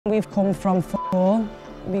We've come from football,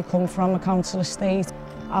 we come from a council estate,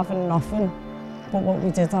 having nothing. But what we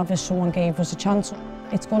did have is someone gave us a chance.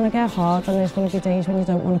 It's going to get hard and there's going to be days when you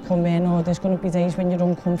don't want to come in or there's going to be days when you're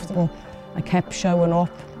uncomfortable. I kept showing up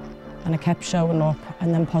and I kept showing up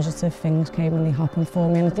and then positive things came and they happened for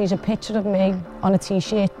me. And there's a picture of me on a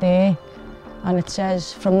t-shirt there and it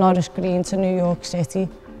says from Norris Green to New York City.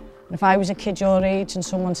 And if I was a kid your age and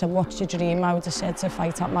someone said, what's your dream? I would have said to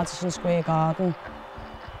fight at Madison Square Garden.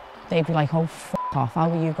 They'd be like, oh, f*** off, how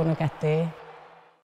are you going to get there?